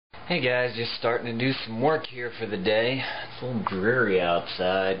Hey guys, just starting to do some work here for the day. It's a little dreary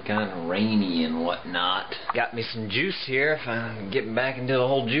outside, kind of rainy and whatnot. Got me some juice here, if I'm getting back into the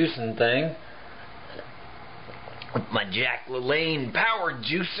whole juicing thing. With my Jack LaLanne power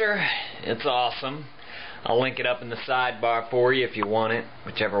juicer. It's awesome. I'll link it up in the sidebar for you if you want it.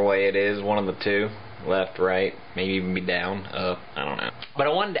 Whichever way it is, one of the two. Left, right, maybe even be down, up, I don't know. But I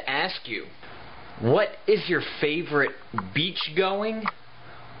wanted to ask you, what is your favorite beach going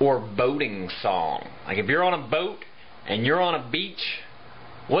or boating song? Like if you're on a boat and you're on a beach,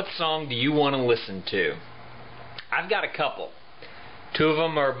 what song do you want to listen to? I've got a couple. Two of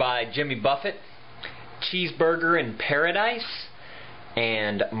them are by Jimmy Buffett, Cheeseburger in Paradise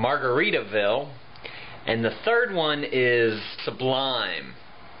and Margaritaville, and the third one is Sublime.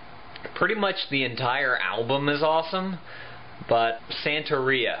 Pretty much the entire album is awesome, but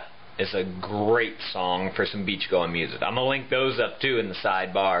Santeria is a great song for some beach going music. I'm going to link those up too in the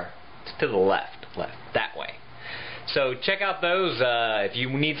sidebar. It's to the left, that way. So check out those if you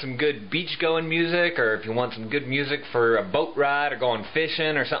need some good beach going music, or if you want some good music for a boat ride or going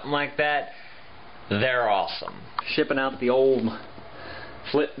fishing or something like that. They're awesome. Shipping out the old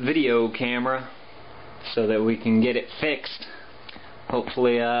flip video camera so that we can get it fixed.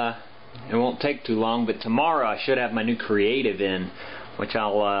 Hopefully it won't take too long, but tomorrow I should have my new Creative in, which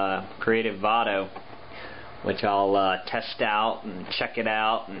I'll Creative Vado, which I'll test out and check it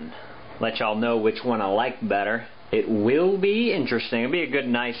out and let y'all know which one I like better. It will be interesting. It'll be a good,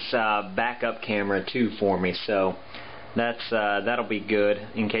 nice backup camera too for me, so that'll be good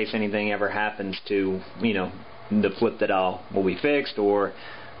in case anything ever happens to, you know, the flip that will be fixed, or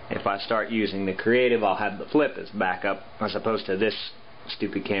if I start using the Creative, I'll have the flip as backup as opposed to this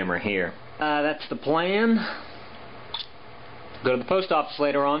stupid camera here. That's the plan. Go to the post office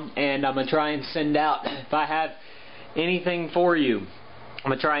later on, and I'm going to try and send out, if I have anything for you,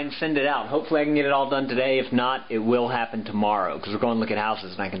 I'm going to try and send it out. Hopefully I can get it all done today. If not, it will happen tomorrow, because we're going to look at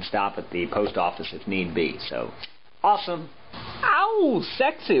houses and I can stop at the post office if need be. So, awesome. Ow,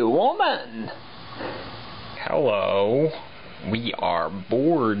 sexy woman. Hello. We are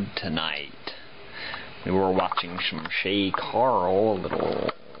bored tonight. We were watching some Shay Carl a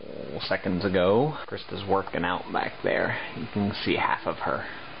little seconds ago. Krista's working out back there. You can see half of her.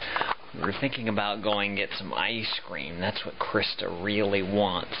 We were thinking about going and get some ice cream. That's what Krista really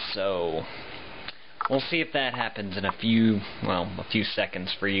wants. So we'll see if that happens in a few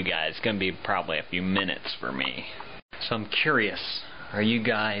seconds for you guys. It's going to be probably a few minutes for me. So I'm curious, are you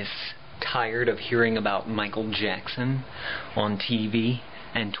guys tired of hearing about Michael Jackson on TV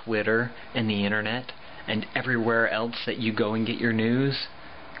and Twitter and the internet and everywhere else that you go and get your news?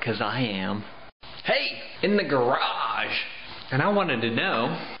 Because I am. Hey, in the garage. And I wanted to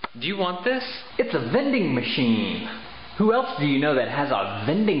know, do you want this? It's a vending machine. Who else do you know that has a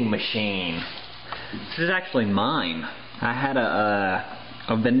vending machine? This is actually mine. I had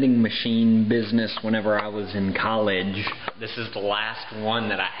a vending machine business whenever I was in college. This is the last one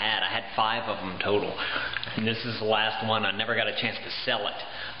that I had. I had 5 of them total. And this is the last one. I never got a chance to sell it.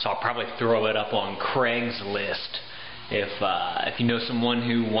 So I'll probably throw it up on Craigslist. If you know someone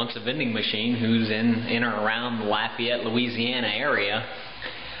who wants a vending machine who's in or around the Lafayette, Louisiana area,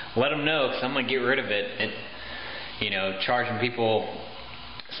 let them know, because I'm going to get rid of it. You know, charging people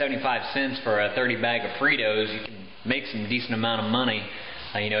 75 cents for a 30 bag of Fritos, you can make some decent amount of money.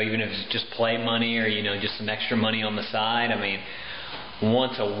 You know, even if it's just play money or, you know, just some extra money on the side. I mean,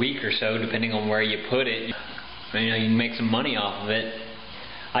 once a week or so, depending on where you put it, you know, you can make some money off of it.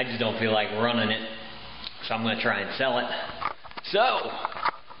 I just don't feel like running it, so I'm going to try and sell it. So,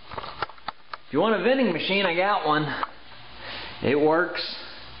 if you want a vending machine, I got one. It works.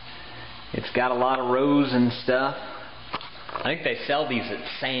 It's got a lot of rows and stuff. I think they sell these at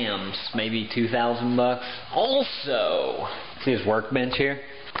Sam's, maybe $2,000. Also, see his workbench here?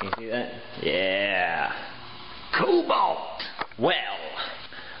 Can you see that? Yeah. Cobalt! Well,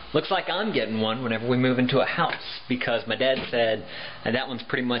 looks like I'm getting one whenever we move into a house, because my dad said that one's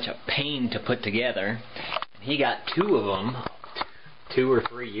pretty much a pain to put together. He got 2 of them 2 or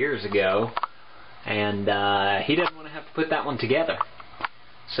 3 years ago, and he doesn't want to have to put that one together.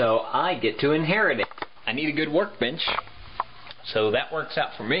 So I get to inherit it. I need a good workbench, so that works out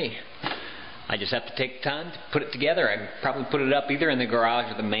for me. I just have to take the time to put it together. I can probably put it up either in the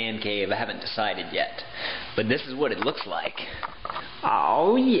garage or the man cave. I haven't decided yet. But this is what it looks like.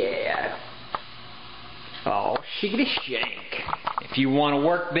 Oh yeah. Oh, shiggity shank. If you want a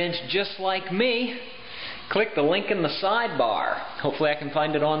workbench just like me, click the link in the sidebar. Hopefully I can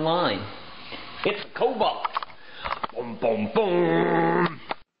find it online. It's Cobalt. Boom, boom, boom.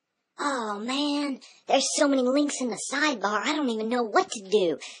 Oh, man, there's so many links in the sidebar, I don't even know what to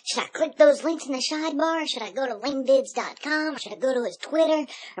do. Should I click those links in the sidebar? Should I go to langvids.com? Should I go to his Twitter?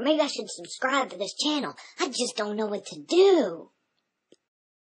 Or maybe I should subscribe to this channel? I just don't know what to do.